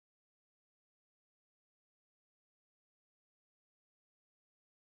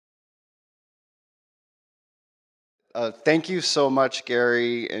Thank you so much,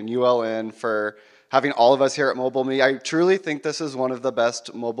 Gary and ULN, for having all of us here at Mobile Me. I truly think this is one of the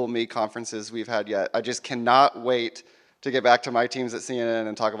best Mobile Me conferences we've had yet. I just cannot wait to get back to my teams at CNN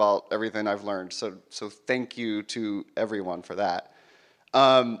and talk about everything I've learned. So thank you to everyone for that.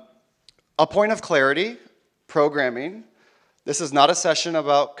 A point of clarity, programming. This is not a session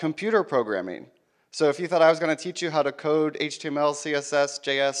about computer programming. So if you thought I was going to teach you how to code HTML, CSS,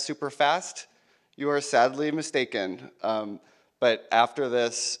 JS super fast, you are sadly mistaken. But after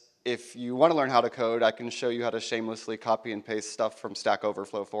this, if you want to learn how to code, I can show you how to shamelessly copy and paste stuff from Stack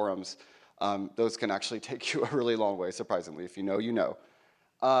Overflow forums. Those can actually take you a really long way, surprisingly. If you know, you know.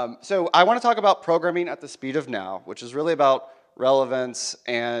 So I want to talk about programming at the speed of now, which is really about relevance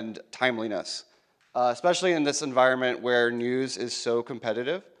and timeliness, especially in this environment where news is so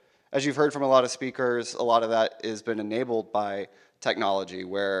competitive. As you've heard from a lot of speakers, a lot of that has been enabled by technology,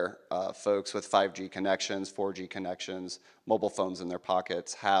 where folks with 5G connections, 4G connections, mobile phones in their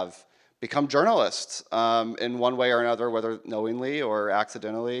pockets have become journalists in one way or another, whether knowingly or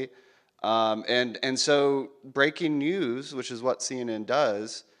accidentally. And so breaking news, which is what CNN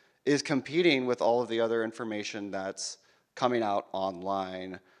does, is competing with all of the other information that's coming out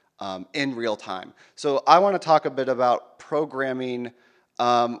online in real time. So I want to talk a bit about programming,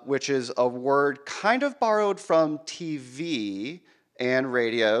 which is a word kind of borrowed from TV and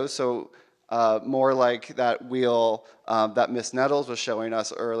radio. So more like that wheel that Miss Nettles was showing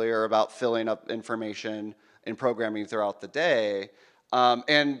us earlier about filling up information and programming throughout the day.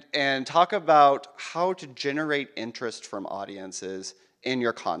 And talk about how to generate interest from audiences in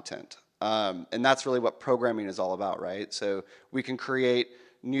your content. And that's really what programming is all about, right? So we can create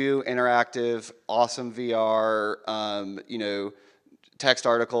new, interactive, awesome VR, text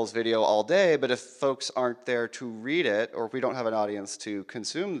articles, video all day, but if folks aren't there to read it, or if we don't have an audience to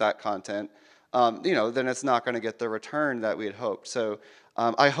consume that content, then it's not going to get the return that we had hoped. So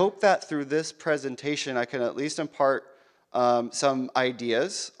I hope that through this presentation, I can at least impart some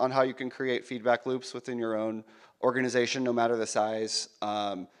ideas on how you can create feedback loops within your own organization, no matter the size,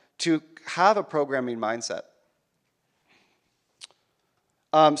 to have a programming mindset.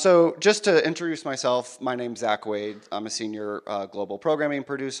 So just to introduce myself, my name's Zach Wade. I'm a senior global programming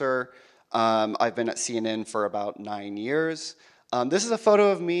producer. I've been at CNN for about 9 years. This is a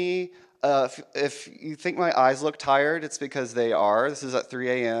photo of me. If you think my eyes look tired, it's because they are. This is at 3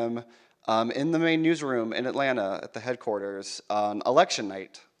 a.m. In the main newsroom in Atlanta at the headquarters on election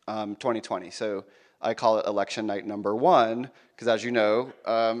night 2020. So I call it election night number 1, because as you know,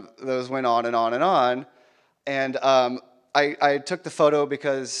 those went on and on and on. And I took the photo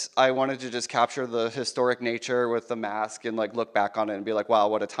because I wanted to just capture the historic nature with the mask and like look back on it and be like, wow,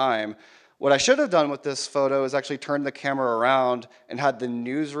 what a time. What I should have done with this photo is actually turn the camera around and had the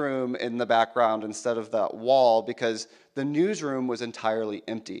newsroom in the background instead of that wall, because the newsroom was entirely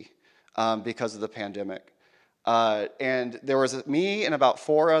empty because of the pandemic. And there was me and about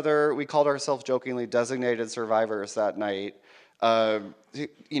 4 other, we called ourselves jokingly designated survivors that night,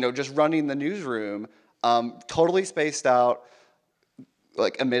 just running the newsroom. Totally spaced out.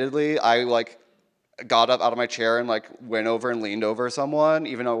 Like, admittedly, I got up out of my chair and went over and leaned over someone,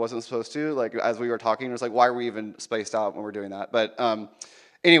 even though I wasn't supposed to. Like, as we were talking, it was like, why are we even spaced out when we're doing that? But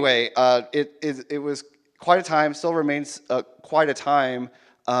anyway, it was quite a time. Still remains quite a time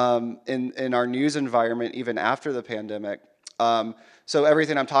in our news environment, even after the pandemic. So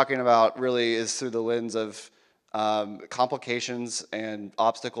everything I'm talking about really is through the lens of complications and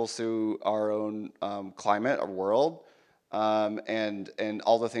obstacles through our own climate, our world, and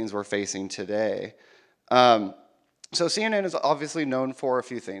all the things we're facing today. So CNN is obviously known for a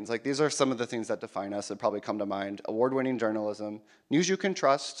few things. Like, these are some of the things that define us that probably come to mind. Award-winning journalism, news you can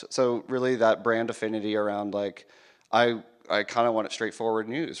trust. So really that brand affinity around I kind of want it straightforward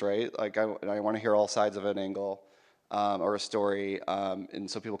news, right? Like I want to hear all sides of an angle or a story,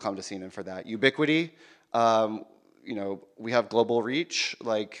 and so people come to CNN for that. Ubiquity. We have global reach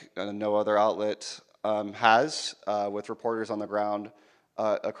like no other outlet has, with reporters on the ground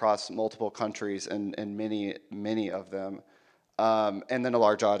across multiple countries and many of them. And then a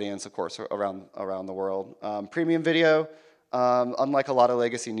large audience, of course, around the world. Premium video, unlike a lot of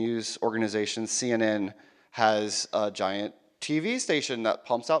legacy news organizations, CNN has a giant TV station that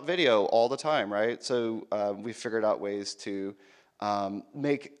pumps out video all the time, right? So we figured out ways to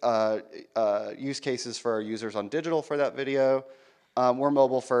make use cases for our users on digital for that video. We're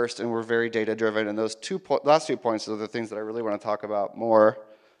mobile first and we're very data driven, and those last 2 points are the things that I really want to talk about more.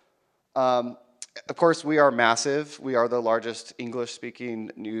 Of course, we are massive. We are the largest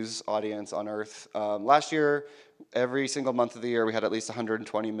English-speaking news audience on Earth. Last year, every single month of the year, we had at least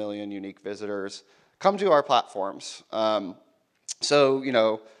 120 million unique visitors come to our platforms. So,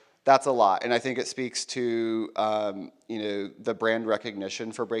 that's a lot. And I think it speaks to, the brand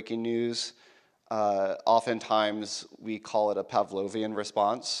recognition for breaking news. Oftentimes, we call it a Pavlovian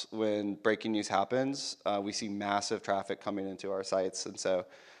response. When breaking news happens, we see massive traffic coming into our sites. And so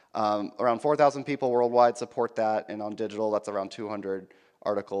around 4,000 people worldwide support that. And on digital, that's around 200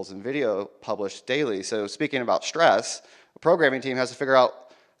 articles and video published daily. So speaking about stress, a programming team has to figure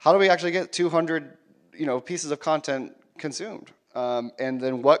out, how do we actually get 200 pieces of content consumed? And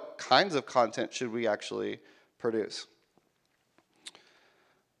then what kinds of content should we actually produce?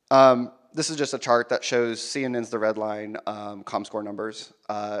 This is just a chart that shows CNN's the red line, ComScore numbers.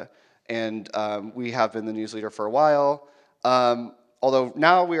 And we have been the news leader for a while. Although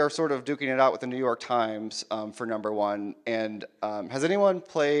now we are sort of duking it out with the New York Times for #1. And has anyone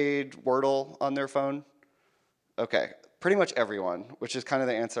played Wordle on their phone? Okay, pretty much everyone, which is kind of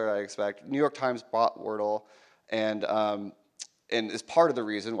the answer I expect. New York Times bought Wordle, and is part of the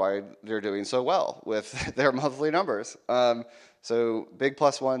reason why they're doing so well with their monthly numbers. So big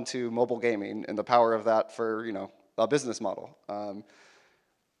 +1 to mobile gaming and the power of that for a business model.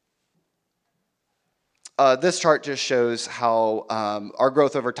 This chart just shows how our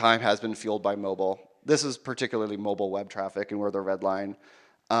growth over time has been fueled by mobile. This is particularly mobile web traffic, and we're the red line.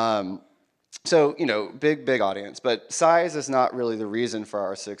 So, big audience, but size is not really the reason for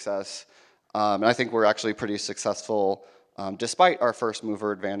our success. And I think we're actually pretty successful despite our first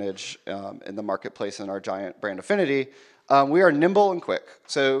mover advantage in the marketplace and our giant brand affinity. We are nimble and quick.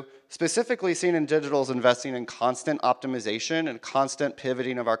 So specifically, CNN Digital is investing in constant optimization and constant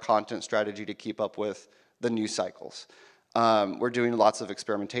pivoting of our content strategy to keep up with the news cycles. We're doing lots of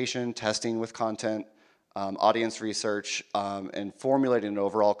experimentation, testing with content, audience research, and formulating an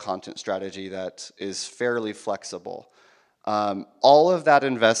overall content strategy that is fairly flexible. All of that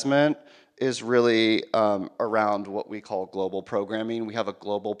investment is really around what we call global programming. We have a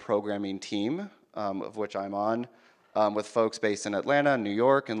global programming team, of which I'm on, with folks based in Atlanta, New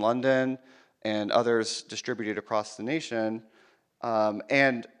York, and London, and others distributed across the nation.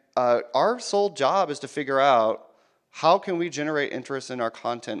 Our sole job is to figure out, how can we generate interest in our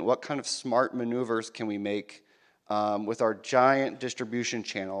content? What kind of smart maneuvers can we make with our giant distribution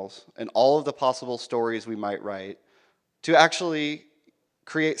channels and all of the possible stories we might write to actually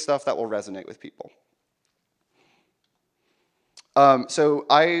create stuff that will resonate with people? So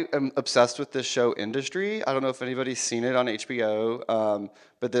I am obsessed with this show Industry. I don't know if anybody's seen it on HBO,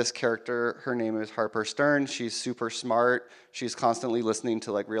 but this character, her name is Harper Stern. She's super smart. She's constantly listening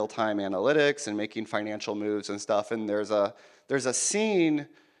to like real-time analytics and making financial moves and stuff. And there's a scene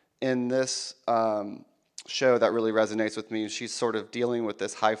in this show that really resonates with me. She's sort of dealing with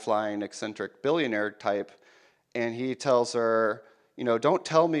this high-flying, eccentric billionaire type, and he tells her, don't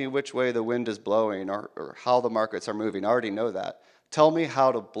tell me which way the wind is blowing or how the markets are moving. I already know that. Tell me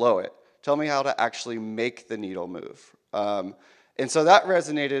how to blow it. Tell me how to actually make the needle move. And so that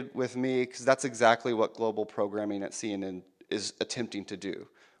resonated with me because that's exactly what global programming at CNN is attempting to do.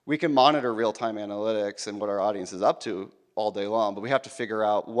 We can monitor real-time analytics and what our audience is up to all day long, but we have to figure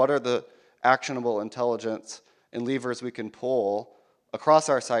out what are the actionable intelligence and levers we can pull across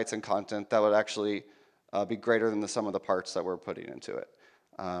our sites and content that would actually be greater than the sum of the parts that we're putting into it.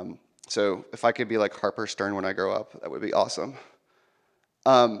 So if I could be like Harper Stern when I grow up, that would be awesome.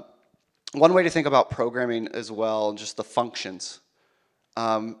 One way to think about programming as well, just the functions.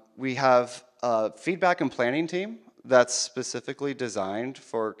 We have a feedback and planning team that's specifically designed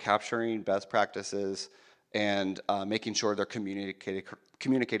for capturing best practices and making sure they're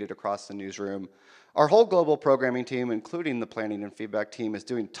communicated across the newsroom. Our whole global programming team, including the planning and feedback team, is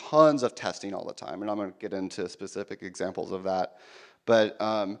doing tons of testing all the time, and I'm going to get into specific examples of that. But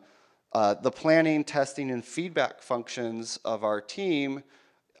the planning, testing, and feedback functions of our team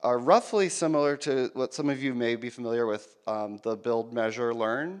are roughly similar to what some of you may be familiar with, the build, measure,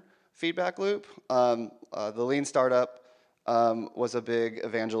 learn feedback loop. The lean startup was a big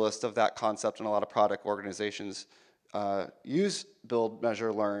evangelist of that concept, and a lot of product organizations use build,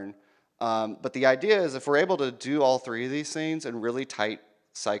 measure, learn. But the idea is if we're able to do all three of these things in really tight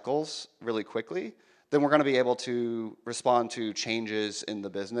cycles really quickly, then we're going to be able to respond to changes in the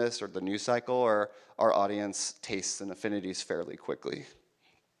business or the news cycle or our audience tastes and affinities fairly quickly.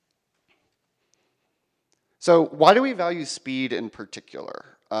 So why do we value speed in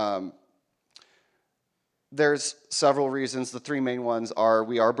particular? There's several reasons. The three main ones are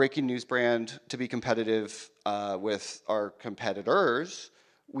we are a breaking news brand. To be competitive with our competitors,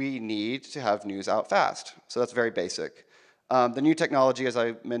 we need to have news out fast. So that's very basic. The new technology, as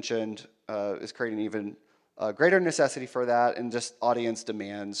I mentioned, is creating even greater necessity for that, and just audience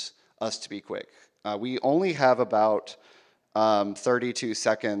demands us to be quick. We only have about 32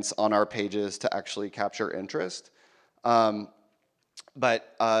 seconds on our pages to actually capture interest. Um,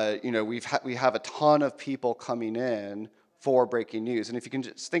 but we have a ton of people coming in for breaking news, and if you can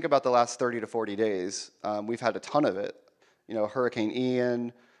just think about the last 30 to 40 days, we've had a ton of it. Hurricane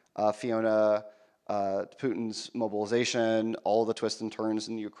Ian, Fiona, Putin's mobilization, all the twists and turns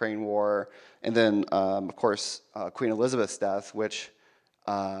in the Ukraine war, and then of course Queen Elizabeth's death, which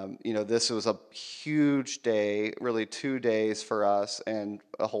this was a huge day, really 2 days for us and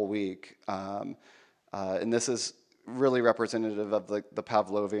a whole week. And this is really representative of the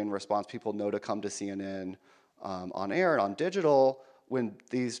Pavlovian response. People know to come to CNN on air and on digital when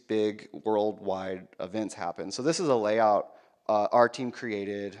these big worldwide events happen. So this is a layout our team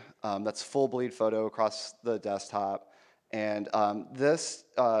created that's full bleed photo across the desktop. And this,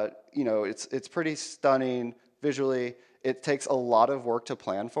 it's pretty stunning visually. It takes a lot of work to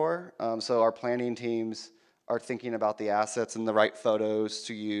plan for. So our planning teams are thinking about the assets and the right photos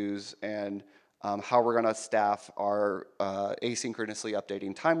to use and how we're going to staff our asynchronously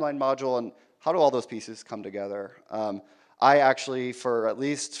updating timeline module, and how do all those pieces come together. I actually, for at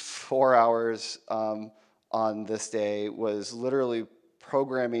least 4 hours on this day, was literally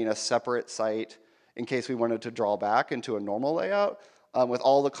programming a separate site in case we wanted to draw back into a normal layout with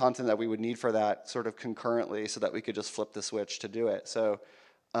all the content that we would need for that sort of concurrently so that we could just flip the switch to do it. So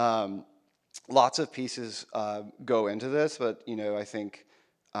lots of pieces go into this, but I think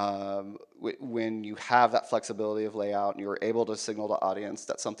when you have that flexibility of layout and you're able to signal to audience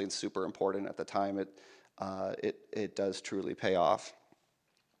that something's super important at the time, it does truly pay off.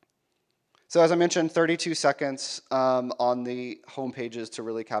 So as I mentioned, 32 seconds on the home pages to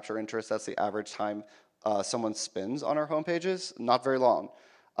really capture interest. That's the average time someone spends on our home pages. Not very long.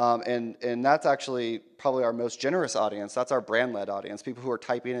 And that's actually probably our most generous audience. That's our brand-led audience, people who are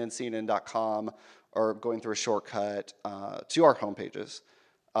typing in CNN.com or going through a shortcut to our home pages.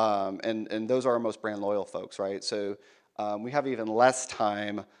 And those are our most brand loyal folks, right? So we have even less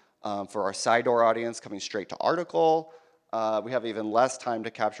time for our side door audience coming straight to article. We have even less time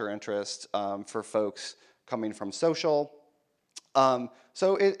to capture interest for folks coming from social.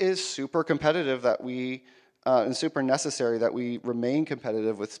 So it is super competitive that we, and super necessary that we remain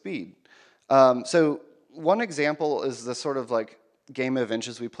competitive with speed. So one example is the sort of like game of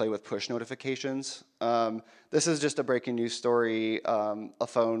inches we play with push notifications. This is just a breaking news story, a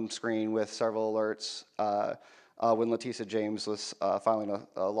phone screen with several alerts when Letitia James was filing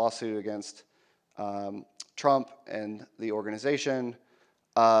a lawsuit against Trump and the organization.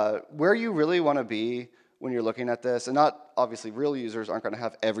 Where you really want to be when you're looking at this, and not obviously real users aren't going to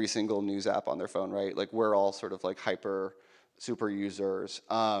have every single news app on their phone, right? Like we're all sort of like hyper super users.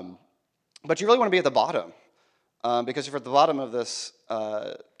 But you really want to be at the bottom. Because if you're at the bottom of this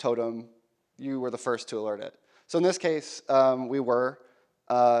totem, you were the first to alert it. So in this case, we were.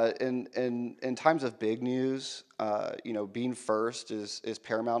 In times of big news, being first is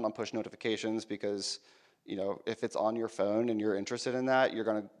paramount on push notifications because, if it's on your phone and you're interested in that, you're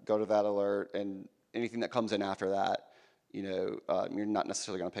going to go to that alert, and anything that comes in after that, you're not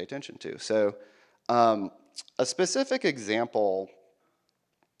necessarily going to pay attention to. So a specific example,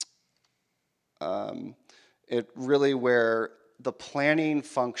 it really where the planning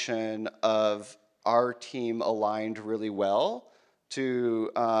function of our team aligned really well to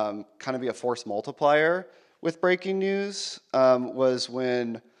kind of be a force multiplier with breaking news was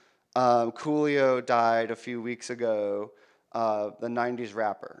when Coolio died a few weeks ago, the 90s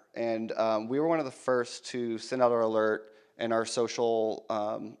rapper. And we were one of the first to send out our alert in our social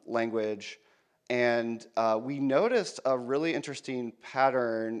language. And we noticed a really interesting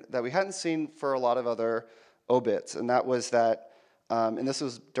pattern that we hadn't seen for a lot of other obits. And that was that, and this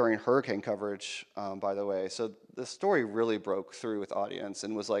was during hurricane coverage, by the way. So the story really broke through with audience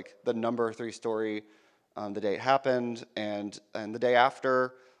and was like the number 3 story the day it happened, and the day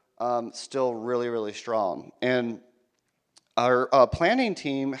after, still really, really strong. And our planning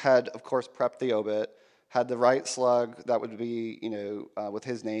team had, of course, prepped the obit, had the right slug that would be, with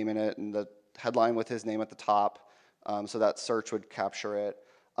his name in it, and the headline with his name at the top, so that search would capture it.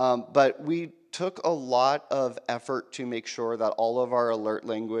 But we took a lot of effort to make sure that all of our alert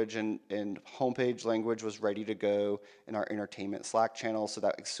language and homepage language was ready to go in our entertainment Slack channel so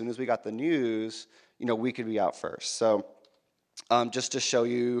that as soon as we got the news, we could be out first. So just to show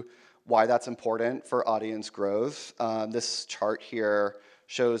you why that's important for audience growth, this chart here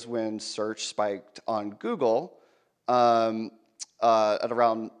shows when search spiked on Google at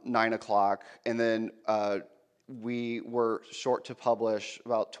around 9 o'clock, and then we were short to publish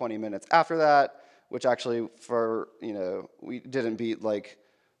about 20 minutes after that, which actually we didn't beat like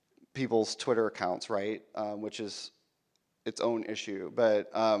people's Twitter accounts, right? Which is its own issue.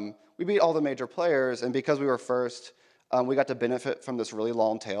 But we beat all the major players, and because we were first, we got to benefit from this really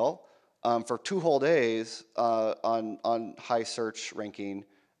long tail for 2 whole days on high search ranking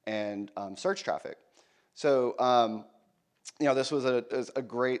and search traffic. So this was a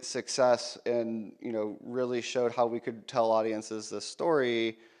great success, and really showed how we could tell audiences this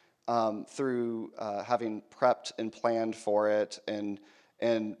story through having prepped and planned for it, and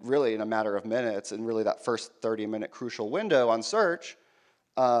really in a matter of minutes, and really that first 30-minute crucial window on search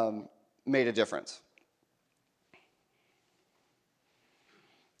made a difference.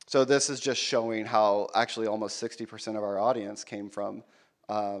 So this is just showing how actually almost 60% of our audience came from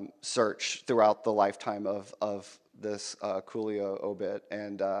search throughout the lifetime of this Coolio obit.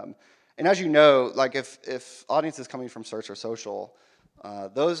 And as you know, like if audience is coming from search or social,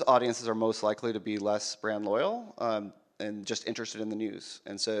 those audiences are most likely to be less brand loyal and just interested in the news.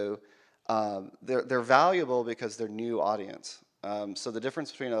 And so they're valuable because they're new audience. So the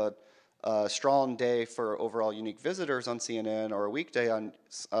difference between a strong day for overall unique visitors on CNN or a weekday on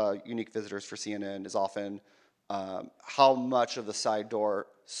unique visitors for CNN is often how much of the side door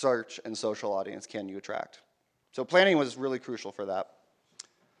search and social audience can you attract. So planning was really crucial for that.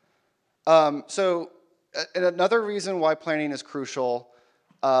 And another reason why planning is crucial,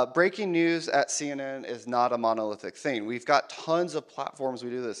 breaking news at CNN is not a monolithic thing. We've got tons of platforms we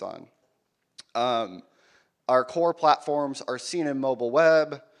do this on. Our core platforms are CNN mobile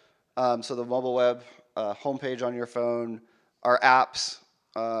web, so the mobile web homepage on your phone, our apps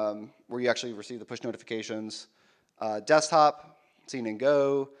where you actually receive the push notifications, desktop, CNN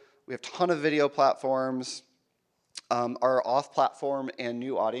Go. We have a ton of video platforms. Our off-platform and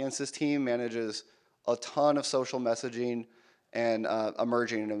new audiences team manages a ton of social messaging and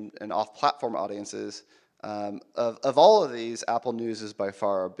emerging and off-platform audiences. Of all of these, Apple News is by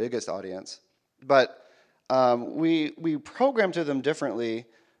far our biggest audience. But we program to them differently.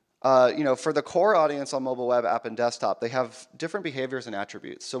 For the core audience on mobile web, app, and desktop, they have different behaviors and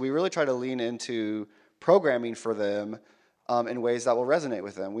attributes. So we really try to lean into programming for them in ways that will resonate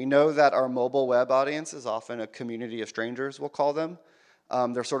with them. We know that our mobile web audience is often a community of strangers, we'll call them.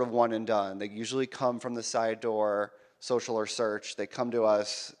 They're sort of one and done. They usually come from the side door, social or search. They come to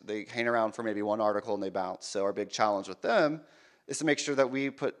us, they hang around for maybe one article and they bounce. So our big challenge with them is to make sure that we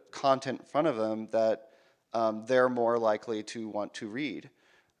put content in front of them that they're more likely to want to read.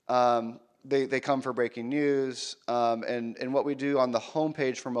 They come for breaking news, and what we do on the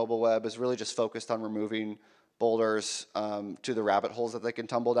homepage for mobile web is really just focused on removing boulders to the rabbit holes that they can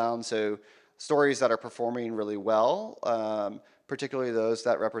tumble down. So stories that are performing really well, particularly those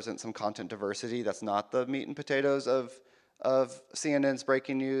that represent some content diversity, that's not the meat and potatoes of CNN's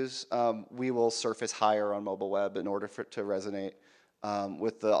breaking news, we will surface higher on mobile web in order for it to resonate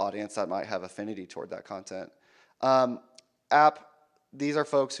with the audience that might have affinity toward that content. App. These are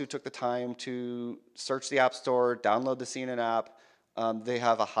folks who took the time to search the App Store, download the CNN app. They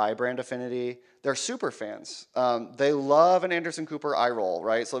have a high brand affinity. They're super fans. They love an Anderson Cooper eye roll,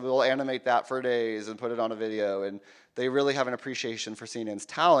 right? So we'll animate that for days and put it on a video. And they really have an appreciation for CNN's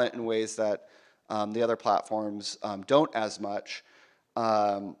talent in ways that the other platforms don't as much.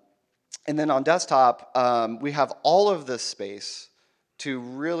 And then on desktop, we have all of this space to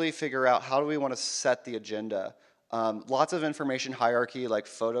really figure out how do we want to set the agenda. Lots of information hierarchy, like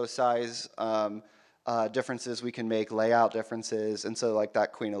photo size differences we can make, layout differences. And so like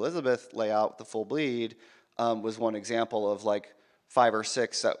that Queen Elizabeth layout, the full bleed, was one example of like 5 or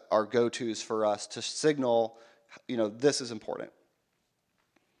 6 that are go-tos for us to signal, this is important.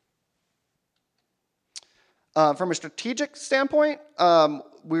 From a strategic standpoint,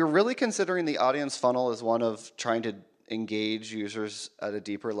 we're really considering the audience funnel as one of trying to engage users at a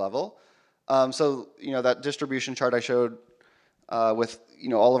deeper level. So that distribution chart I showed with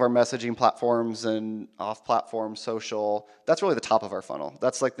all of our messaging platforms and off-platform social, that's really the top of our funnel.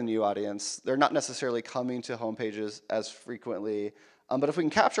 That's like the new audience. They're not necessarily coming to homepages as frequently, but if we can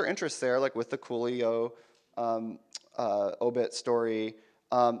capture interest there, like with the Coolio obit story,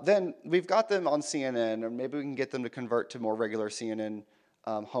 then we've got them on CNN, or maybe we can get them to convert to more regular CNN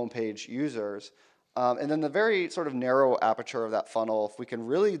homepage users. And then the very sort of narrow aperture of that funnel, if we can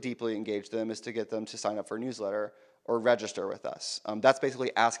really deeply engage them, is to get them to sign up for a newsletter or register with us. That's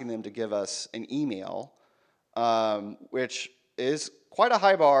basically asking them to give us an email, which is quite a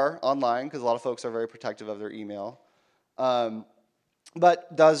high bar online because a lot of folks are very protective of their email,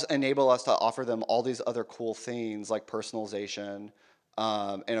 but does enable us to offer them all these other cool things like personalization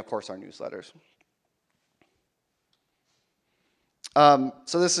and, of course, our newsletters.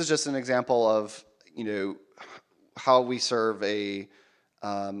 So this is just an example of how we serve a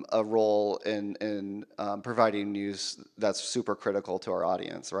a role in providing news that's super critical to our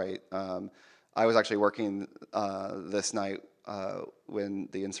audience, right? I was actually working this night when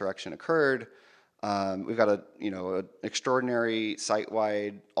the insurrection occurred. We've got an extraordinary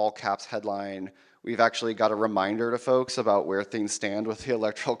site-wide all caps headline. We've actually got a reminder to folks about where things stand with the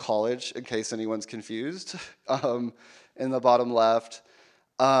Electoral College in case anyone's confused in the bottom left.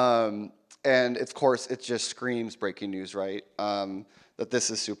 And of course, it just screams breaking news, right? That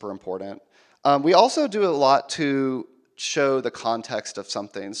this is super important. We also do a lot to show the context of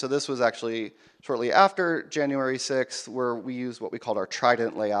something. So this was actually shortly after January 6th, where we used what we called our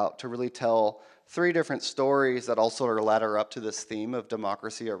trident layout to really tell 3 different stories that all sort of ladder up to this theme of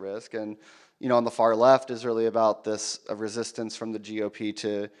democracy at risk. And on the far left is really about this resistance from the GOP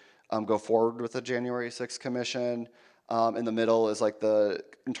to go forward with the January 6th commission. In the middle is like the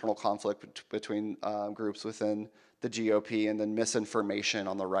internal conflict between groups within the GOP, and then misinformation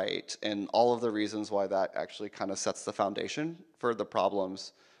on the right, and all of the reasons why that actually kind of sets the foundation for the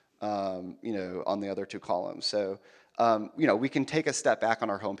problems, on the other 2 columns. So, we can take a step back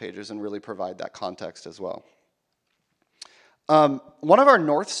on our homepages and really provide that context as well. One of our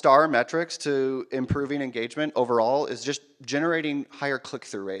North Star metrics to improving engagement overall is just generating higher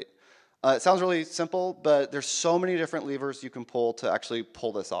click-through rate. It sounds really simple, but there's so many different levers you can pull to actually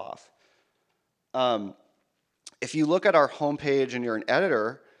pull this off. If you look at our homepage and you're an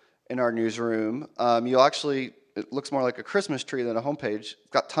editor in our newsroom, you'll actually, it looks more like a Christmas tree than a homepage.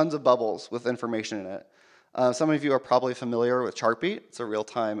 It's got tons of bubbles with information in it. Some of you are probably familiar with Chartbeat. It's a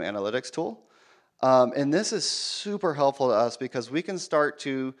real-time analytics tool. And this is super helpful to us because we can start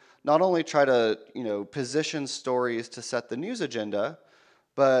to not only try to position stories to set the news agenda,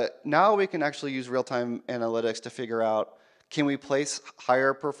 but now we can actually use real-time analytics to figure out, can we place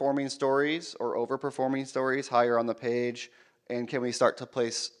higher performing stories or overperforming stories higher on the page? And can we start to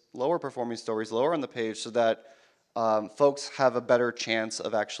place lower performing stories lower on the page so that folks have a better chance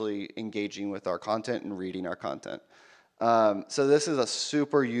of actually engaging with our content and reading our content? So this is a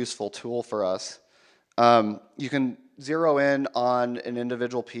super useful tool for us. You can zero in on an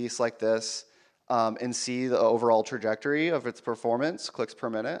individual piece like this and see the overall trajectory of its performance, clicks per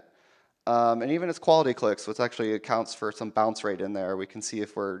minute. And even its quality clicks, which actually accounts for some bounce rate in there. We can see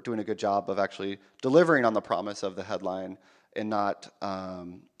if we're doing a good job of actually delivering on the promise of the headline and not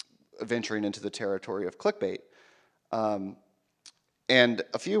venturing into the territory of clickbait. And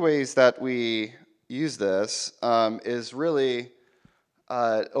a few ways that we use this is really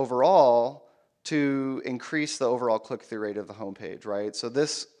overall to increase the overall click-through rate of the homepage, right? So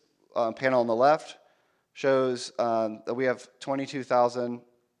this panel on the left shows that we have 22,000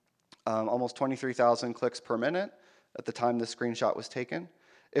 almost 23,000 clicks per minute at the time this screenshot was taken.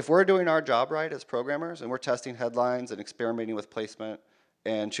 If we're doing our job right as programmers and we're testing headlines and experimenting with placement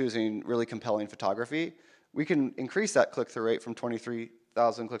and choosing really compelling photography, we can increase that click-through rate from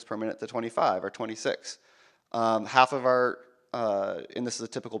 23,000 clicks per minute to 25 or 26. Half of our, and this is a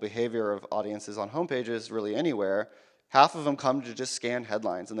typical behavior of audiences on homepages really anywhere, half of them come to just scan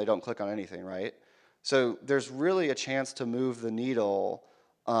headlines and they don't click on anything, right? So there's really a chance to move the needle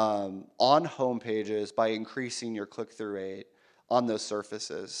on home pages by increasing your click-through rate on those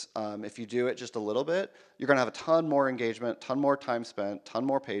surfaces. If you do it just a little bit, you're going to have a ton more engagement, ton more time spent, ton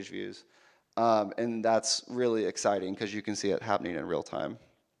more page views, and that's really exciting because you can see it happening in real time.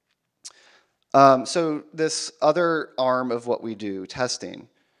 So this other arm of what we do, testing.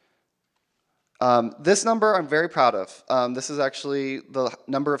 This number I'm very proud of. This is actually the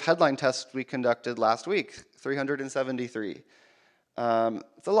number of headline tests we conducted last week, 373.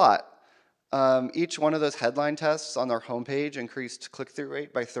 It's a lot. Each one of those headline tests on our homepage increased click-through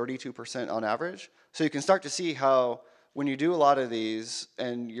rate by 32% on average. So you can start to see how when you do a lot of these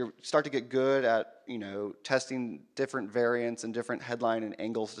and you start to get good at testing different variants and different headline and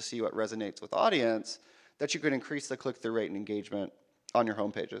angles to see what resonates with audience, that you can increase the click-through rate and engagement on your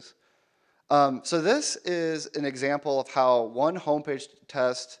homepages. So this is an example of how one homepage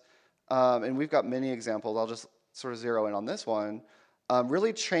test, and we've got many examples, I'll just sort of zero in on this one,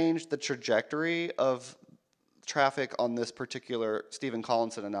 really changed the trajectory of traffic on this particular Stephen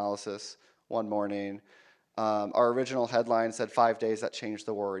Collinson analysis one morning. Our original headline said 5 days that changed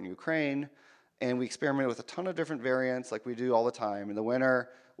the war in Ukraine, and we experimented with a ton of different variants like we do all the time, and the winner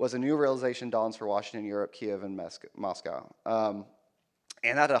was a new realization dawns for Washington, Europe, Kiev, and Moscow.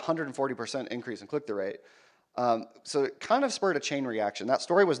 And that had a 140% increase in click-through rate. So it kind of spurred a chain reaction. That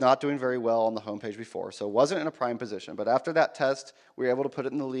story was not doing very well on the homepage before, so it wasn't in a prime position. But after that test, we were able to put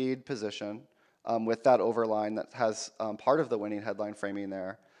it in the lead position with that overline that has part of the winning headline framing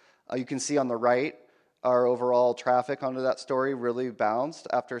there. You can see on the right our overall traffic onto that story really bounced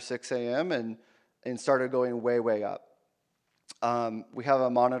after 6 a.m. and started going way, way up. We have a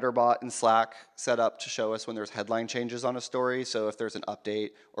monitor bot in Slack set up to show us when there's headline changes on a story. So if there's an update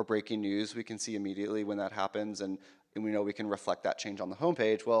or breaking news, we can see immediately when that happens, and we know we can reflect that change on the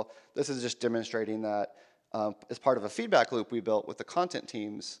homepage. Well, this is just demonstrating that as part of a feedback loop we built with the content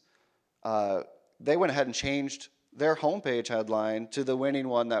teams, they went ahead and changed their homepage headline to the winning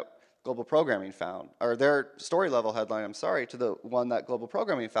one that Global Programming found, or their story level headline, I'm sorry, to the one that Global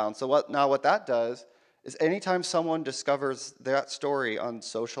Programming found. So what that does is anytime someone discovers that story on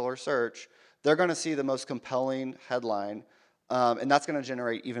social or search, they're going to see the most compelling headline, and that's going to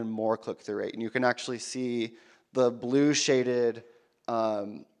generate even more click-through rate. And you can actually see the blue shaded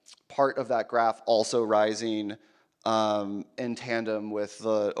part of that graph also rising in tandem with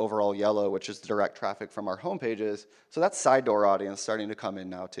the overall yellow, which is direct traffic from our home pages. So that's side door audience starting to come in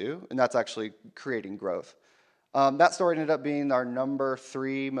now too, and that's actually creating growth. That story ended up being our number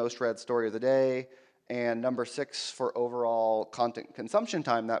 3 most read story of the day, and number 6 for overall content consumption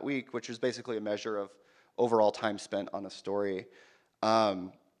time that week, which is basically a measure of overall time spent on a story.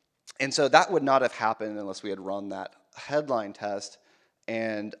 And so that would not have happened unless we had run that headline test,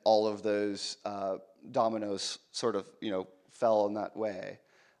 and all of those dominoes sort of, fell in that way.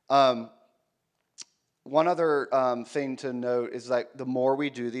 One other thing to note is that the more we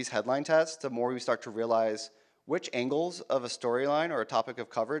do these headline tests, the more we start to realize which angles of a storyline or a topic of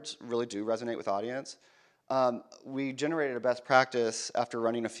coverage really do resonate with audience. We generated a best practice after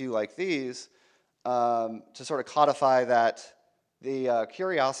running a few like these to sort of codify that the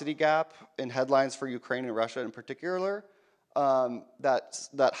curiosity gap in headlines for Ukraine and Russia in particular,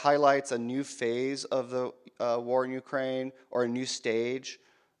 that highlights a new phase of the war in Ukraine or a new stage,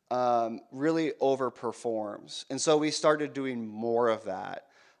 really overperforms. And so we started doing more of that,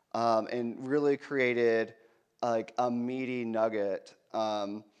 and really created like a meaty nugget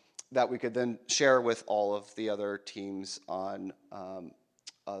that we could then share with all of the other teams on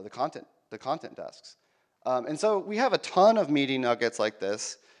the content desks. And so we have a ton of meaty nuggets like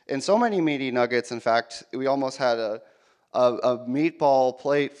this, and so many meaty nuggets, in fact, we almost had a meatball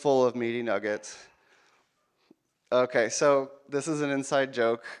plate full of meaty nuggets. Okay, so this is an inside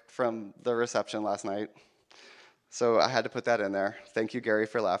joke from the reception last night. So I had to put that in there. Thank you, Gary,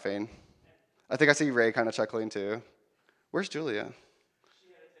 for laughing. I think I see Ray kind of chuckling too. Where's Julia?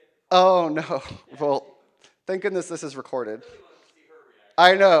 Oh, no. Well, thank goodness this is recorded.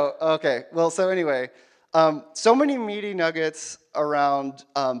 I know. Okay. Well, so anyway, so many meaty nuggets around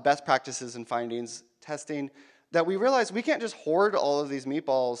best practices and findings testing that we realized we can't just hoard all of these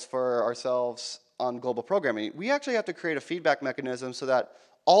meatballs for ourselves on global programming. We actually have to create a feedback mechanism so that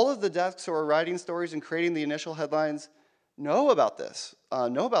all of the desks who are writing stories and creating the initial headlines know about this,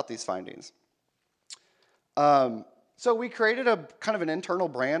 know about these findings. So we created a kind of an internal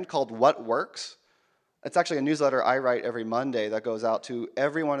brand called What Works. It's actually a newsletter I write every Monday that goes out to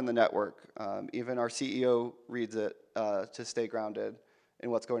everyone in the network. Even our CEO reads it to stay grounded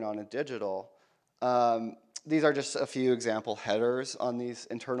in what's going on in digital. These are just a few example headers on these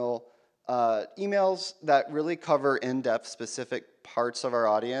internal emails that really cover in-depth specific parts of our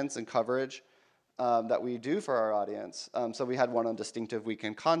audience and coverage that we do for our audience. So we had one on distinctive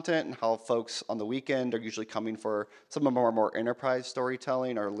weekend content and how folks on the weekend are usually coming for some of our more enterprise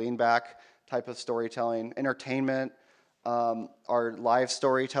storytelling or lean back type of storytelling, entertainment, our live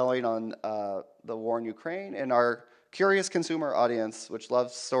storytelling on the war in Ukraine, and our curious consumer audience, which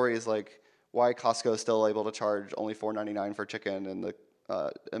loves stories like why Costco is still able to charge only $4.99 for chicken and the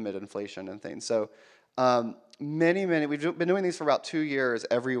amid inflation and things. So we've been doing these for about 2 years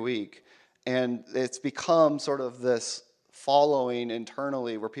every week, and it's become sort of this following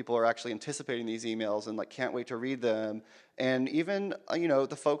internally where people are actually anticipating these emails and like can't wait to read them. And even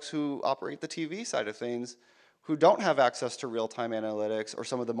the folks who operate the TV side of things who don't have access to real-time analytics or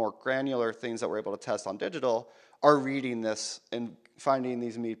some of the more granular things that we're able to test on digital are reading this and finding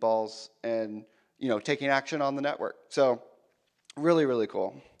these meatballs and taking action on the network. So really, really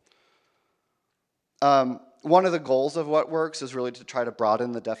cool. One of the goals of What Works is really to try to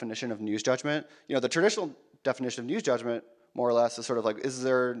broaden the definition of news judgment. The traditional definition of news judgment, more or less, is sort of like, is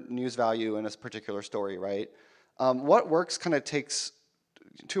there news value in a particular story, right? What Works kind of takes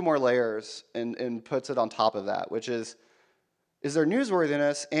 2 more layers and puts it on top of that, which is there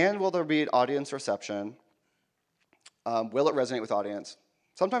newsworthiness and will there be an audience reception? Will it resonate with audience?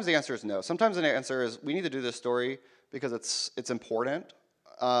 Sometimes the answer is no. Sometimes the answer is we need to do this story because it's important,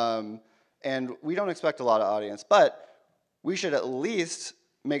 and we don't expect a lot of audience, but we should at least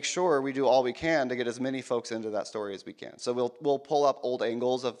make sure we do all we can to get as many folks into that story as we can. So we'll pull up old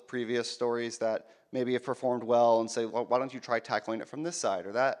angles of previous stories that maybe have performed well and say, well, why don't you try tackling it from this side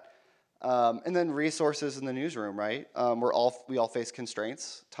or that? And then resources in the newsroom, right? We all face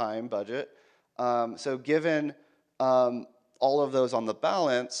constraints, time, budget. So given all of those on the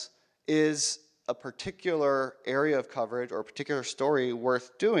balance, is a particular area of coverage or a particular story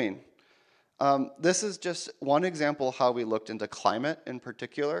worth doing? This is just one example of how we looked into climate in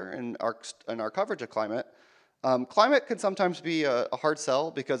particular in our coverage of climate. Climate can sometimes be a hard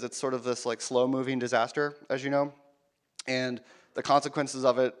sell because it's sort of this like slow-moving disaster, as you know, and the consequences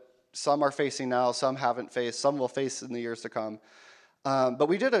of it, some are facing now, some haven't faced, some will face in the years to come. But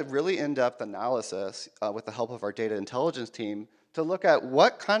we did a really in-depth analysis with the help of our data intelligence team to look at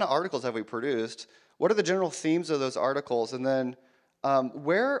what kind of articles have we produced, what are the general themes of those articles, and then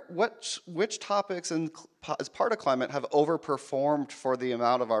which topics as part of climate have overperformed for the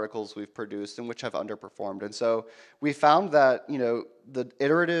amount of articles we've produced and which have underperformed. And so we found that the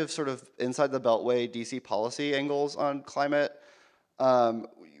iterative sort of inside the Beltway DC policy angles on climate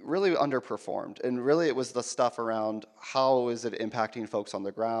really underperformed. And really it was the stuff around how is it impacting folks on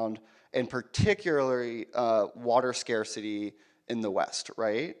the ground, and particularly water scarcity in the West,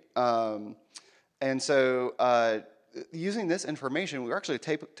 right? And so using this information, we were actually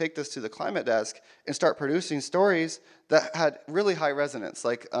take this to the climate desk and start producing stories that had really high resonance.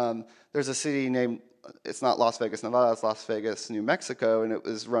 Like there's a city named, it's not Las Vegas, Nevada, it's Las Vegas, New Mexico, and it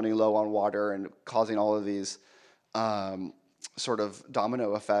was running low on water and causing all of these sort of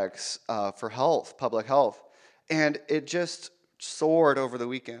domino effects for health, public health. And it just soared over the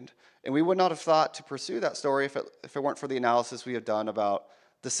weekend. And we would not have thought to pursue that story if it weren't for the analysis we have done about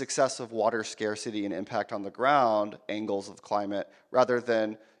the success of water scarcity and impact on the ground angles of climate, rather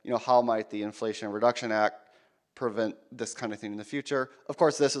than how might the Inflation Reduction Act prevent this kind of thing in the future. Of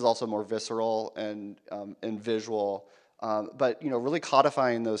course, this is also more visceral and visual, but really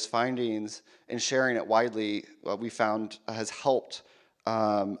codifying those findings and sharing it widely, we found has helped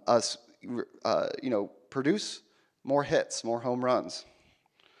us produce more hits, more home runs.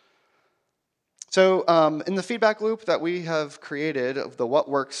 So in the feedback loop that we have created of the what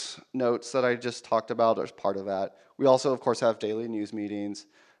works notes that I just talked about as part of that, we also, of course, have daily news meetings,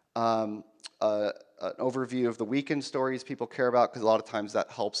 an overview of the weekend stories people care about, because a lot of times that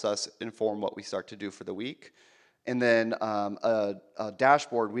helps us inform what we start to do for the week. And then a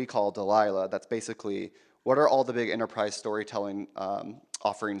dashboard we call Delilah, that's basically what are all the big enterprise storytelling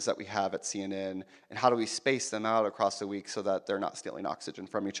offerings that we have at CNN, and how do we space them out across the week so that they're not stealing oxygen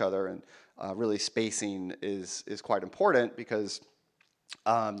from each other. And really spacing is quite important, because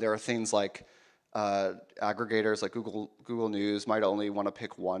there are things like aggregators like Google News might only want to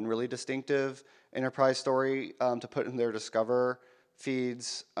pick one really distinctive enterprise story to put in their Discover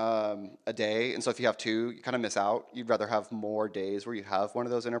feeds a day. And so if you have two, you kind of miss out. You'd rather have more days where you have one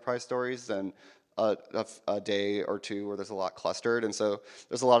of those enterprise stories than a day or two where there's a lot clustered. And so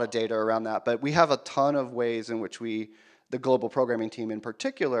there's a lot of data around that. But we have a ton of ways in which the global programming team in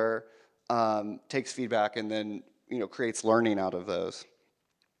particular, takes feedback and then creates learning out of those.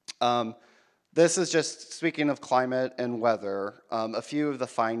 This is just, speaking of climate and weather, a few of the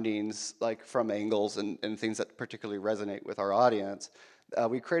findings, like from angles and things that particularly resonate with our audience.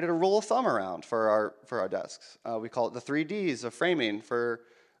 We created a rule of thumb around for our desks. We call it the 3Ds of framing for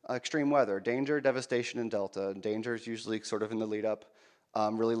extreme weather: danger, devastation, and delta. And danger is usually sort of in the lead up,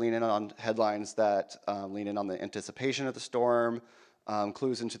 really lean in on headlines that lean in on the anticipation of the storm,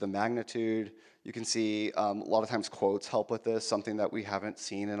 clues into the magnitude. You can see a lot of times quotes help with this. Something that we haven't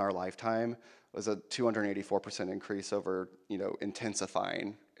seen in our lifetime was a 284% increase over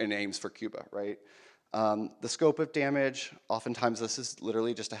intensifying in aims for Cuba, right? The scope of damage, oftentimes this is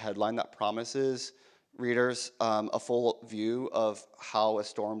literally just a headline that promises readers a full view of how a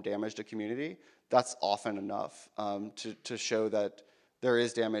storm damaged a community. That's often enough to show that there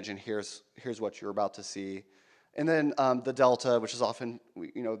is damage, and here's what you're about to see. And then the delta, which is often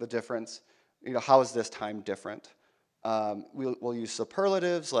the difference. How is this time different? We'll use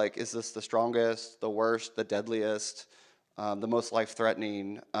superlatives like, is this the strongest, the worst, the deadliest, the most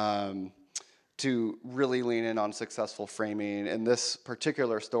life-threatening, to really lean in on successful framing. And this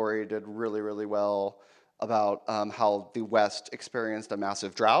particular story did really, really well about how the West experienced a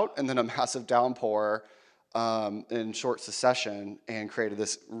massive drought and then a massive downpour in short succession, and created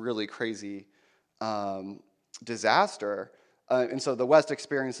this really crazy disaster. And so the West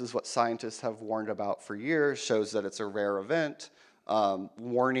experiences what scientists have warned about for years, shows that it's a rare event.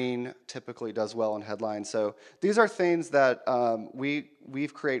 Warning typically does well in headlines. So these are things that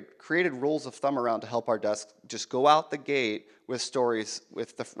we've created rules of thumb around to help our desk just go out the gate with stories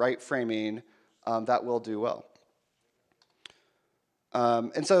with the right framing that will do well.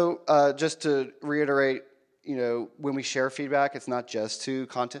 And so just to reiterate, when we share feedback, it's not just to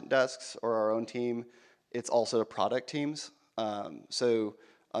content desks or our own team, it's also to product teams.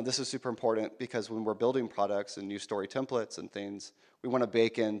 This is super important because when we're building products and new story templates and things, we want to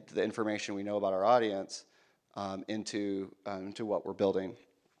bake in the information we know about our audience into what we're building.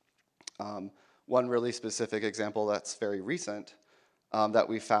 One really specific example that's very recent that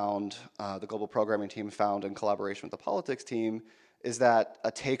we found, the global programming team found in collaboration with the politics team, is that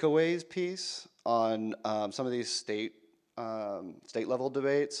a takeaways piece on some of these state level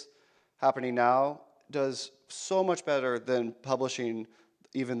debates happening now does so much better than publishing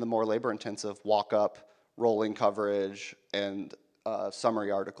even the more labor intensive walk-up, rolling coverage, and summary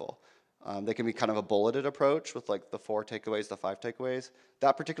article. They can be kind of a bulleted approach with like the 4 takeaways, the 5 takeaways.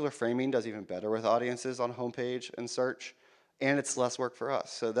 That particular framing does even better with audiences on homepage and search, and it's less work for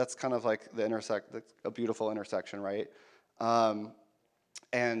us. So that's kind of like a beautiful intersection, right?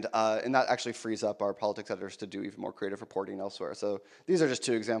 And that actually frees up our politics editors to do even more creative reporting elsewhere. So these are just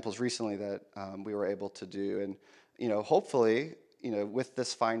 2 examples recently that we were able to do, and hopefully, with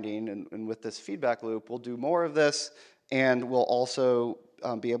this finding and with this feedback loop, we'll do more of this, and we'll also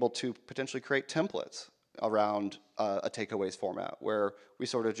be able to potentially create templates around a takeaways format where we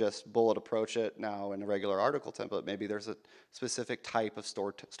sort of just bullet approach it now in a regular article template. Maybe there's a specific type of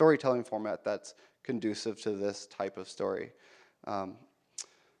storytelling format that's conducive to this type of story.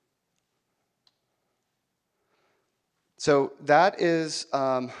 So that is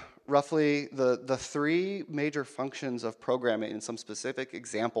roughly the 3 major functions of programming and some specific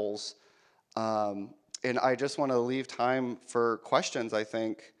examples. And I just want to leave time for questions, I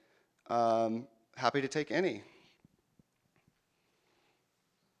think. Happy to take any.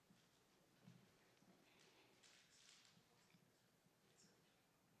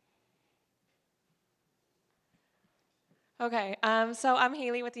 Okay, so I'm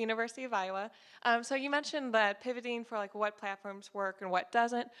Haley with the University of Iowa. So you mentioned that pivoting for like what platforms work and what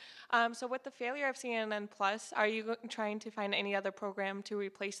doesn't. So with the failure of CNN Plus, are you trying to find any other program to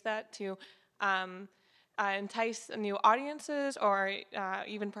replace that to entice new audiences, or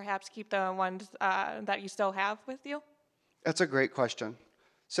even perhaps keep the ones that you still have with you? That's a great question.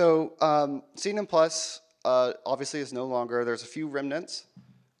 So CNN Plus obviously is no longer. There's a few remnants.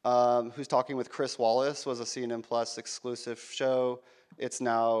 Who's Talking with Chris Wallace was a CNN Plus exclusive show. It's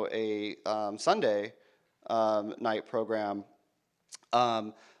now a Sunday night program.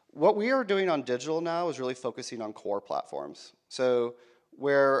 What we are doing on digital now is really focusing on core platforms. So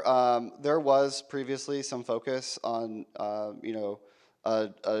where there was previously some focus on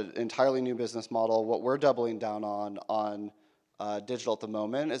an entirely new business model, what we're doubling down on digital at the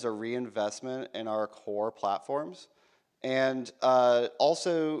moment is a reinvestment in our core platforms. And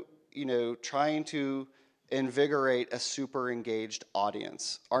also, trying to invigorate a super engaged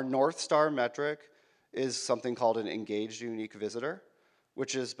audience. Our North Star metric is something called an engaged unique visitor,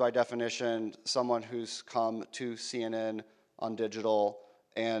 which is by definition someone who's come to CNN on digital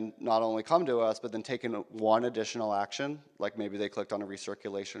and not only come to us, but then taken one additional action, like maybe they clicked on a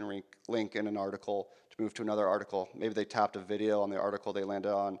recirculation link in an article to move to another article. Maybe they tapped a video on the article they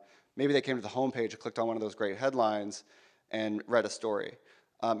landed on. Maybe they came to the homepage and clicked on one of those great headlines and read a story.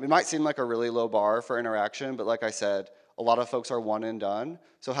 It might seem like a really low bar for interaction, but like I said, a lot of folks are one and done.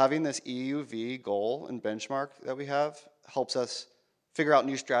 So having this EUV goal and benchmark that we have helps us figure out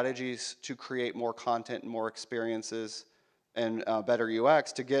new strategies to create more content and more experiences and better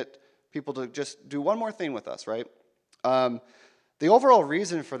UX to get people to just do one more thing with us, right? The overall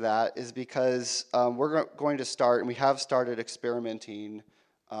reason for that is because we're going to start, and we have started experimenting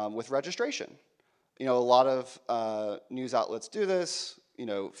with registration. A lot of news outlets do this.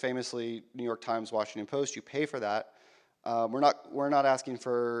 Famously, New York Times, Washington Post, you pay for that. We're not asking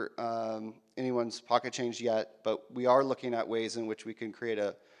for anyone's pocket change yet, but we are looking at ways in which we can create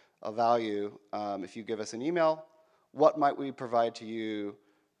a value. If you give us an email, what might we provide to you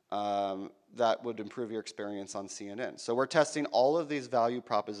that would improve your experience on CNN? So we're testing all of these value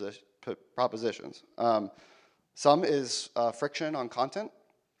propositions. Some is friction on content,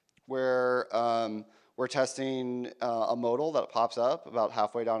 where we're testing a modal that pops up about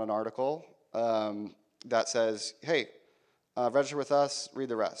halfway down an article that says, hey, register with us, read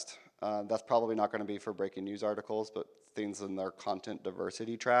the rest. That's probably not going to be for breaking news articles, but things in their content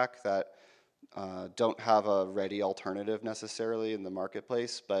diversity track that don't have a ready alternative necessarily in the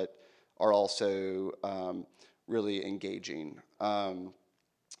marketplace, but are also really engaging. And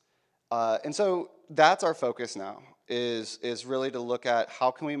so that's our focus now, is really to look at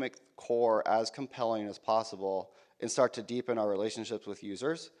how can we make core as compelling as possible and start to deepen our relationships with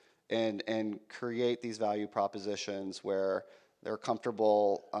users and create these value propositions where They're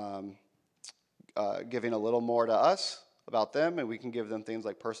comfortable giving a little more to us about them, and we can give them things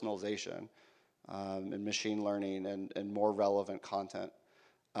like personalization and machine learning and more relevant content.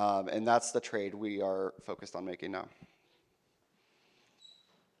 And that's the trade we are focused on making now.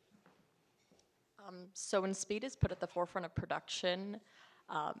 So when speed is put at the forefront of production,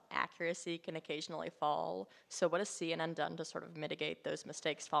 accuracy can occasionally fall. So what has CNN done to sort of mitigate those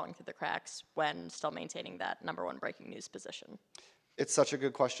mistakes falling through the cracks when still maintaining that #1 breaking news position? It's such a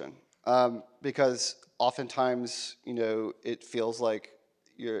good question because oftentimes, it feels like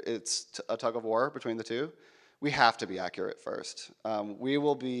it's a tug of war between the two. We have to be accurate first. We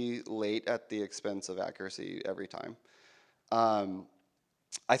will be late at the expense of accuracy every time.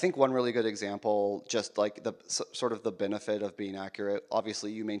 I think one really good example, just like sort of the benefit of being accurate. Obviously,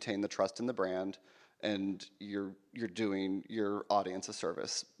 you maintain the trust in the brand, and you're doing your audience a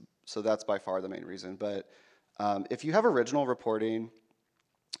service. So that's by far the main reason. But if you have original reporting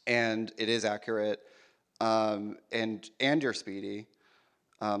and it is accurate, and you're speedy,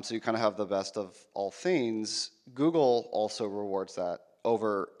 so you kind of have the best of all things. Google also rewards that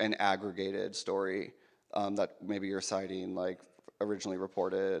over an aggregated story that maybe you're citing, like originally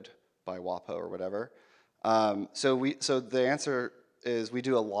reported by WAPO or whatever. So the answer is we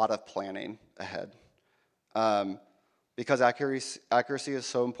do a lot of planning ahead. Because accuracy is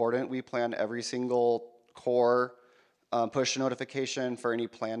so important, we plan every single core push notification for any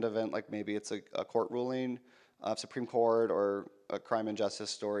planned event, like maybe it's a court ruling, Supreme Court, or a crime and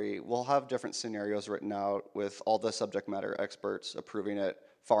justice story. We'll have different scenarios written out with all the subject matter experts approving it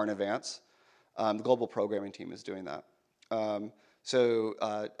far in advance. The global programming team is doing that. So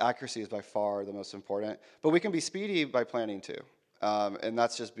accuracy is by far the most important, but we can be speedy by planning too. And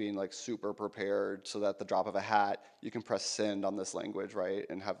that's just being like super prepared so that the drop of a hat, you can press send on this language, right?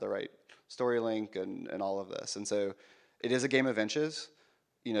 And have the right story link and all of this. And so it is a game of inches.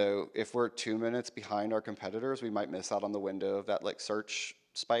 If we're 2 minutes behind our competitors, we might miss out on the window of that like search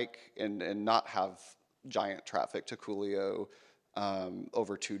spike and not have giant traffic to Coolio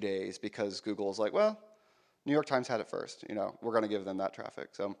over 2 days because Google's like, well, New York Times had it first. We're going to give them that traffic.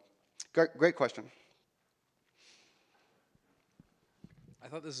 So great question. I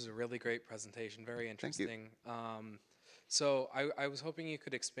thought this was a really great presentation, very Thank you. interesting. So I was hoping you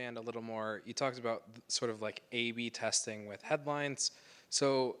could expand a little more. You talked about sort of like A/B testing with headlines.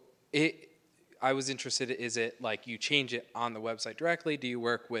 So I was interested, is it like you change it on the website directly? Do you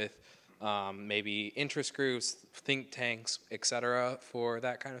work with maybe interest groups, think tanks, et cetera, for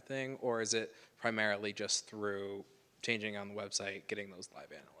that kind of thing? Or is it primarily just through changing on the website, getting those live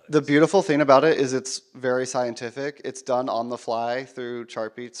analytics? The beautiful thing about it is it's very scientific. It's done on the fly through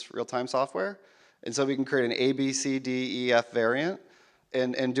Chartbeat's real-time software. And so we can create an A, B, C, D, E, F variant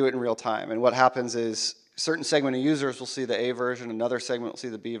and do it in real time. And what happens is certain segment of users will see the A version, another segment will see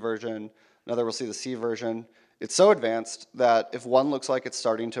the B version, another will see the C version. It's so advanced that if one looks like it's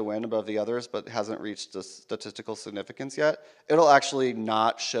starting to win above the others but hasn't reached the statistical significance yet, it'll actually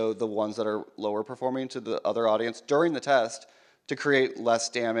not show the ones that are lower performing to the other audience during the test to create less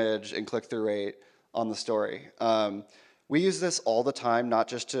damage and click-through rate on the story. We use this all the time, not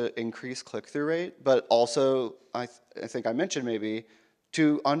just to increase click-through rate, but also, I think I mentioned maybe,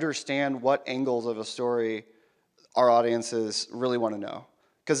 to understand what angles of a story our audiences really want to know.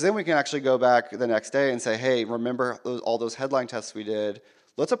 Because then we can actually go back the next day and say, hey, remember all those headline tests we did?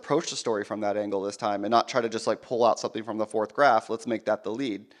 Let's approach the story from that angle this time and not try to just like pull out something from the fourth graph. Let's make that the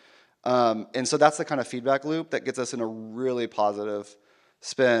lead. And so that's the kind of feedback loop that gets us in a really positive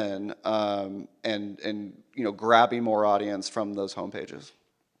spin and grabbing more audience from those home pages.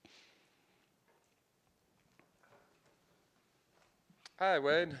 Hi,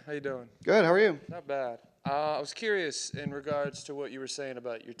 Wade. How you doing? Good. How are you? Not bad. I was curious in regards to what you were saying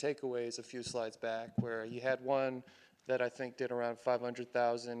about your takeaways a few slides back, where you had one that I think did around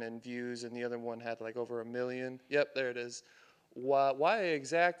 500,000 in views, and the other one had like over 1 million. Yep, there it is. Why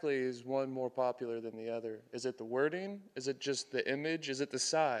exactly is one more popular than the other? Is it the wording? Is it just the image? Is it the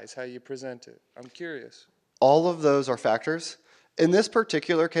size, how you present it? I'm curious. All of those are factors. In this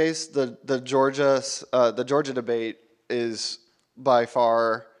particular case, the Georgia debate is by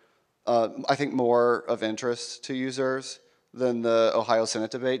far, I think, more of interest to users than the Ohio Senate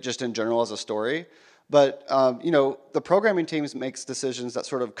debate, just in general as a story. But the programming teams makes decisions that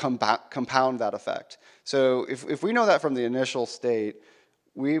sort of compound that effect. So if we know that from the initial state,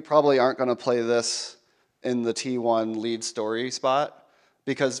 we probably aren't going to play this in the T1 lead story spot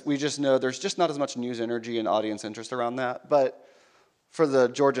because we just know there's just not as much news energy and audience interest around that. But for the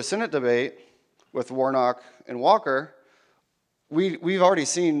Georgia Senate debate with Warnock and Walker, we've already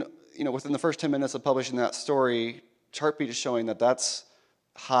seen, within the first 10 minutes of publishing that story, Chartbeat is showing that that's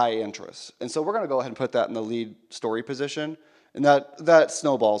high interest. And so we're going to go ahead and put that in the lead story position. And that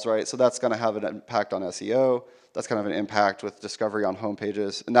snowballs, right? So that's going to have an impact on SEO. That's kind of an impact with discovery on home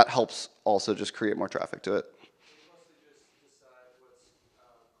pages. And that helps also just create more traffic to it.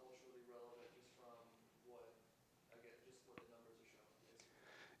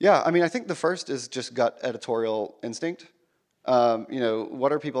 Yeah, I mean, I think the first is just gut editorial instinct.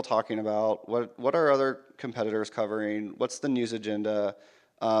 What are people talking about? What are other competitors covering? What's the news agenda?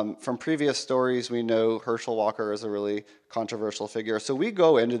 From previous stories, we know Herschel Walker is a really controversial figure. So we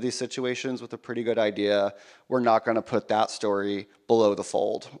go into these situations with a pretty good idea. We're not going to put that story below the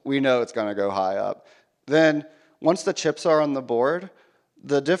fold. We know it's going to go high up. Then once the chips are on the board,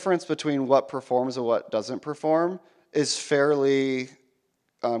 the difference between what performs and what doesn't perform is fairly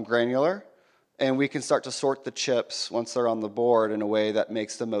granular, and we can start to sort the chips once they're on the board in a way that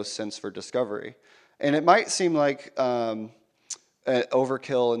makes the most sense for discovery. And it might seem like an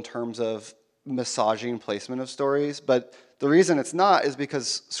overkill in terms of massaging placement of stories, but the reason it's not is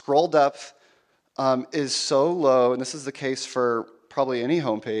because scroll depth is so low, and this is the case for probably any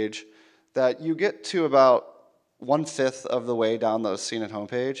homepage, that you get to about 1/5 of the way down the Seen It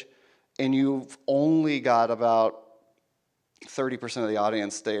homepage, and you've only got about 30% of the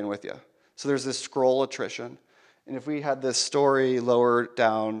audience staying with you. So there's this scroll attrition. And if we had this story lower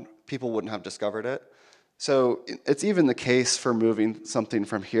down, people wouldn't have discovered it. So it's even the case for moving something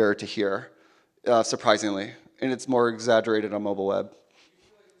from here to here, surprisingly. And it's more exaggerated on mobile web.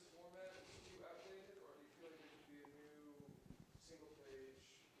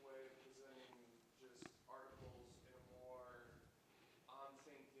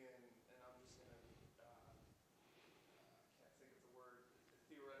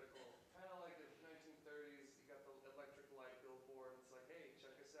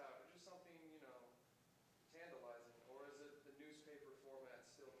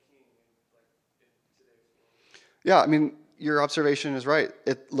 Yeah, I mean, your observation is right.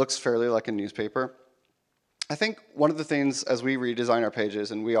 It looks fairly like a newspaper. I think one of the things as we redesign our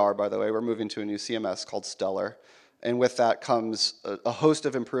pages, and we are, by the way, we're moving to a new CMS called Stellar. And with that comes a host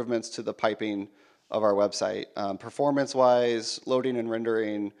of improvements to the piping of our website, performance-wise, loading and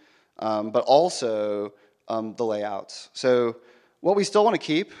rendering, but also the layouts. So what we still want to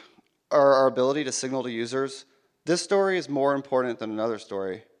keep are our ability to signal to users, this story is more important than another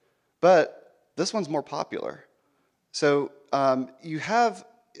story, but this one's more popular. So you have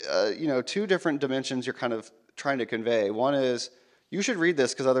two different dimensions you're kind of trying to convey. One is you should read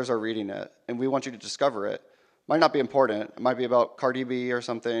this because others are reading it, and we want you to discover it. Might not be important. It might be about Cardi B or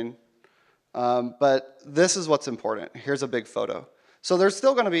something. But this is what's important. Here's a big photo. So there's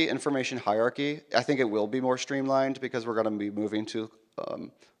still going to be information hierarchy. I think it will be more streamlined because we're going to be moving to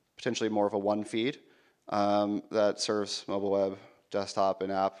potentially more of a one feed that serves mobile web, desktop,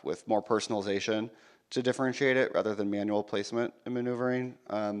 and app with more personalization to differentiate it rather than manual placement and maneuvering.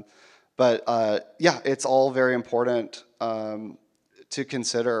 Yeah, it's all very important to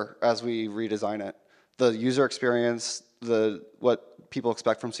consider as we redesign it. The user experience, what people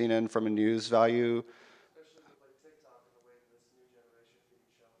expect from CNN from a news value.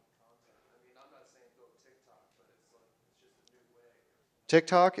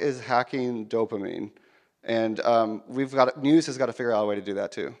 TikTok is hacking dopamine, and news has got to figure out a way to do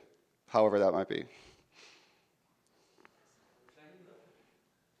that too, however that might be.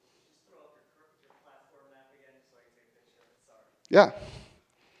 Yeah.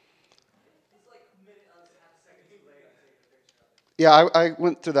 Yeah, I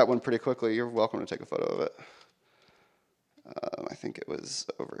went through that one pretty quickly. You're welcome to take a photo of it. I think it was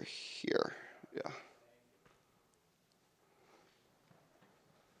over here. Yeah.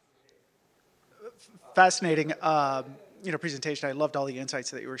 Fascinating presentation. I loved all the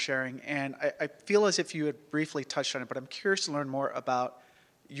insights that you were sharing. And I feel as if you had briefly touched on it, but I'm curious to learn more about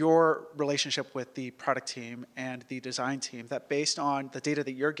your relationship with the product team and the design team, that based on the data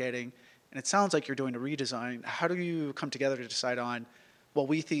that you're getting, and it sounds like you're doing a redesign, how do you come together to decide on, well,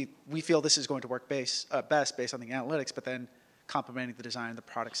 we feel this is going to work best based on the analytics, but then complementing the design and the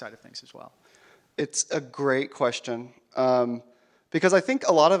product side of things as well? It's a great question. Because I think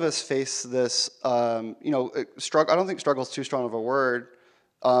a lot of us face this, struggle. I don't think struggle is too strong of a word.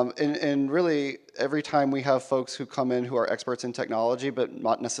 And really, every time we have folks who come in who are experts in technology, but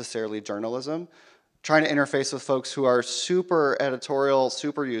not necessarily journalism, trying to interface with folks who are super editorial,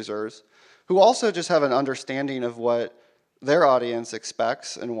 super users, who also just have an understanding of what their audience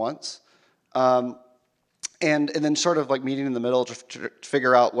expects and wants, and then sort of like meeting in the middle to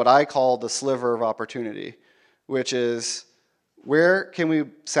figure out what I call the sliver of opportunity, which is where can we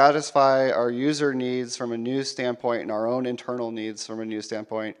satisfy our user needs from a news standpoint and our own internal needs from a news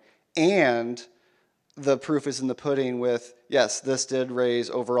standpoint, and the proof is in the pudding with, yes, this did raise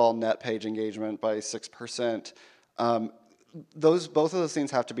overall net page engagement by 6%. Both of those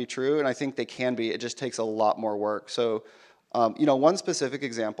things have to be true, and I think they can be. It just takes a lot more work. So, one specific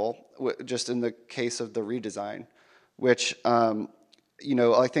example, just in the case of the redesign, which,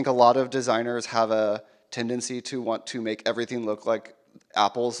 I think a lot of designers have a tendency to want to make everything look like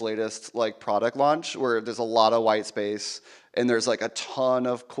Apple's latest product launch, where there's a lot of white space and there's a ton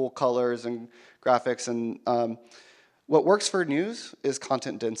of cool colors and graphics. And what works for news is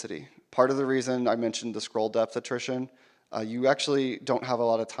content density. Part of the reason I mentioned the scroll depth attrition, you actually don't have a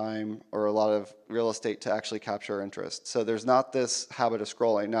lot of time or a lot of real estate to actually capture interest. So there's not this habit of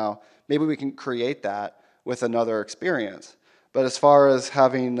scrolling. Now, maybe we can create that with another experience. But as far as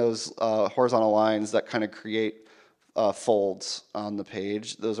having those horizontal lines that kind of create folds on the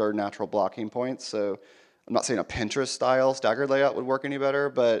page, those are natural blocking points. So I'm not saying a Pinterest style staggered layout would work any better,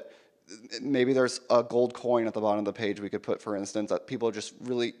 but maybe there's a gold coin at the bottom of the page we could put, for instance, that people just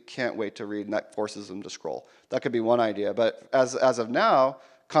really can't wait to read, and that forces them to scroll. That could be one idea. But as of now,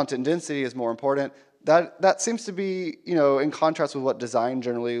 content density is more important. That seems to be, in contrast with what design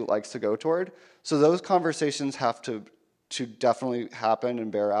generally likes to go toward. So those conversations have to definitely happen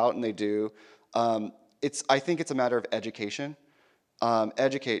and bear out, and they do. I think it's a matter of education.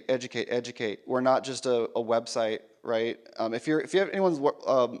 Educate. We're not just a website, right? If anyone's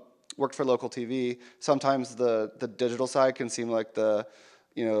worked for local TV, sometimes the digital side can seem like the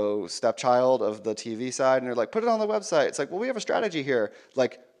stepchild of the TV side, and they're like, put it on the website. It's like, well, we have a strategy here.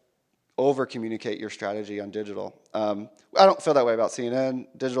 Over communicate your strategy on digital. I don't feel that way about CNN.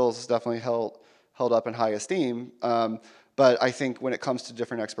 Digital is definitely held up in high esteem, but I think when it comes to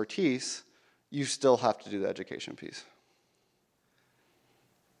different expertise, you still have to do the education piece.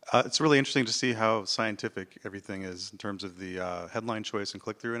 It's really interesting to see how scientific everything is in terms of the headline choice and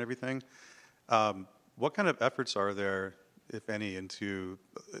click-through and everything. What kind of efforts are there, if any, into,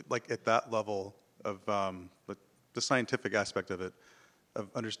 at that level of the scientific aspect of it, of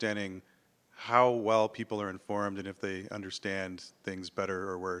understanding how well people are informed and if they understand things better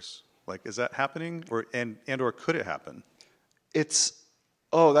or worse? Is that happening, or could it happen?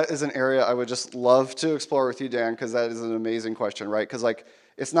 That is an area I would just love to explore with you, Dan, because that is an amazing question, right? Because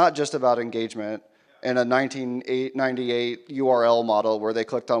it's not just about engagement and a 1998 URL model where they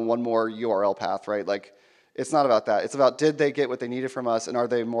clicked on one more URL path, right? It's not about that. It's about, did they get what they needed from us, and are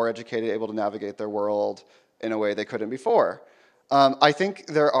they more educated, able to navigate their world in a way they couldn't before? I think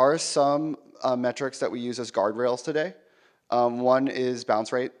there are some metrics that we use as guardrails today. One is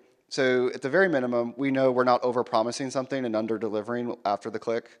bounce rate. So at the very minimum, we know we're not over-promising something and under-delivering after the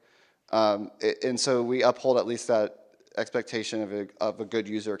click. And so we uphold at least that expectation of a good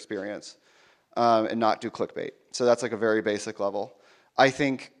user experience and not do clickbait. So that's a very basic level. I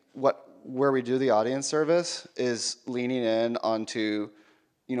think where we do the audience service is leaning in onto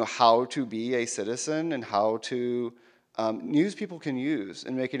how to be a citizen and how to news people can use,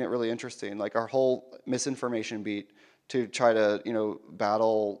 and making it really interesting. Our whole misinformation beat to try to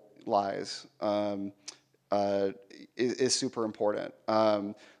battle lies is super important.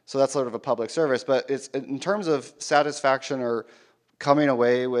 So that's sort of a public service, but it's in terms of satisfaction or coming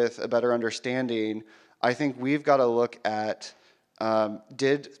away with a better understanding. I think we've got to look at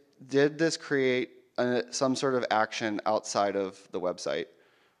did this create some sort of action outside of the website,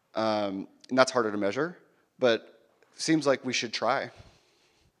 and that's harder to measure, but seems like we should try.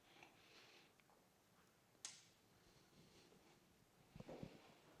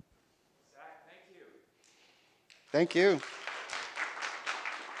 Thank you.